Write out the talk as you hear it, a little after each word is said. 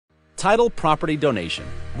Title Property Donation.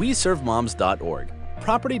 WeServeMoms.org.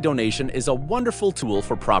 Property donation is a wonderful tool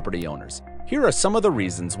for property owners. Here are some of the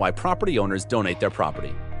reasons why property owners donate their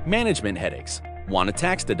property. Management headaches. Want a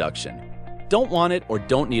tax deduction. Don't want it or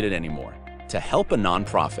don't need it anymore. To help a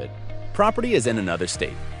nonprofit. Property is in another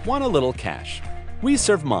state. Want a little cash. We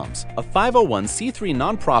Serve Moms, a 501c3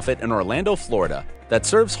 nonprofit in Orlando, Florida that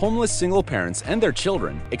serves homeless single parents and their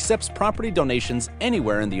children, accepts property donations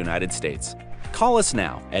anywhere in the United States. Call us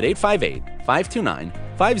now at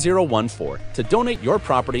 858-529-5014 to donate your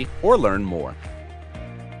property or learn more.